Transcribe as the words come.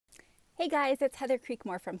Hey guys, it's Heather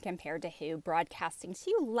Creekmore from Compared to Who, broadcasting to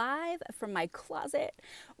you live from my closet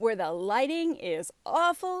where the lighting is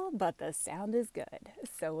awful, but the sound is good.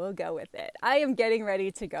 So we'll go with it. I am getting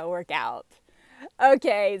ready to go work out.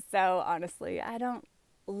 Okay, so honestly, I don't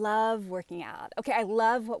love working out. Okay, I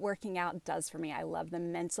love what working out does for me. I love the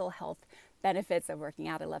mental health benefits of working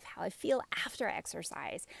out. I love how I feel after I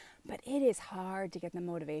exercise, but it is hard to get the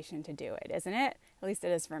motivation to do it, isn't it? At least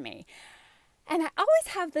it is for me. And I always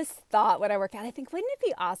have this thought when I work out. I think, wouldn't it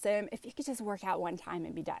be awesome if you could just work out one time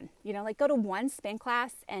and be done? You know, like go to one spin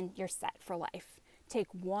class and you're set for life. Take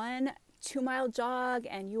one 2-mile jog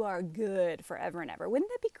and you are good forever and ever.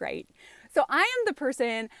 Wouldn't that be great? So I'm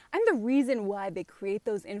the reason why they create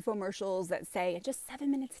those infomercials that say in just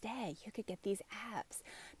 7 minutes a day, you could get these abs,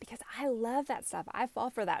 because I love that stuff. I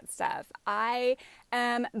fall for that stuff. I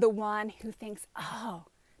am the one who thinks, oh,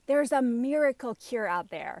 there's a miracle cure out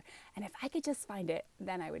there. And if I could just find it,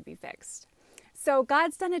 then I would be fixed. So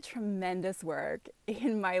God's done a tremendous work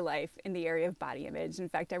in my life in the area of body image. In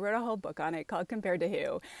fact, I wrote a whole book on it called Compared to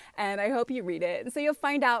Who, and I hope you read it. And so you'll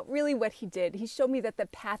find out really what he did. He showed me that the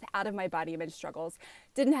path out of my body image struggles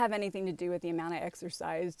didn't have anything to do with the amount I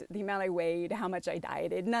exercised, the amount I weighed, how much I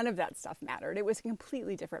dieted. None of that stuff mattered. It was a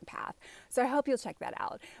completely different path. So I hope you'll check that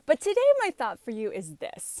out. But today my thought for you is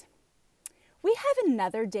this. We have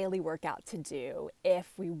another daily workout to do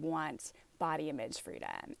if we want body image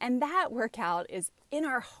freedom. And that workout is in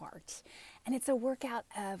our heart. And it's a workout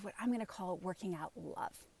of what I'm going to call working out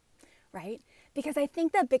love, right? Because I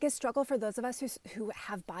think the biggest struggle for those of us who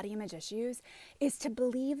have body image issues is to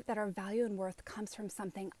believe that our value and worth comes from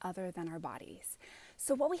something other than our bodies.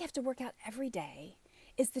 So what we have to work out every day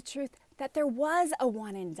is the truth that there was a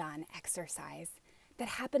one and done exercise that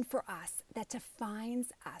happened for us, that defines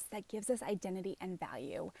us, that gives us identity and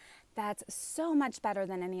value. That's so much better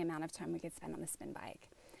than any amount of time we could spend on the spin bike.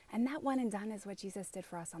 And that one and done is what Jesus did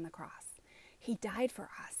for us on the cross. He died for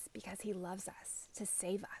us because he loves us, to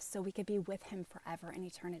save us, so we could be with him forever in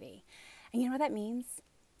eternity. And you know what that means?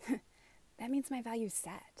 That means my value's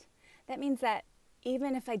set. That means that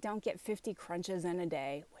even if I don't get 50 crunches in a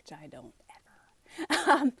day, which I don't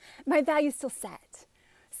ever, my value's still set.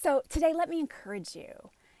 So today, let me encourage you.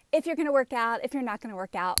 If you're going to work out, if you're not going to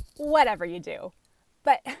work out, whatever you do,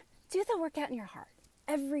 but do the workout in your heart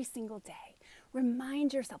every single day.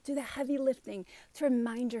 Remind yourself, do the heavy lifting to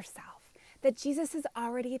remind yourself that Jesus has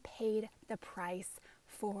already paid the price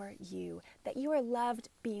for you, that you are loved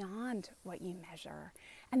beyond what you measure,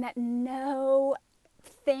 and that no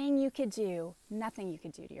thing you could do, nothing you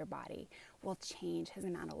could do to your body will change his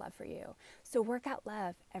amount of love for you. So work out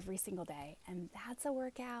love every single day. And that's a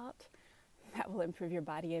workout that will improve your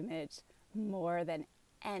body image more than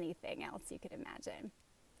anything else you could imagine.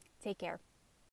 Take care.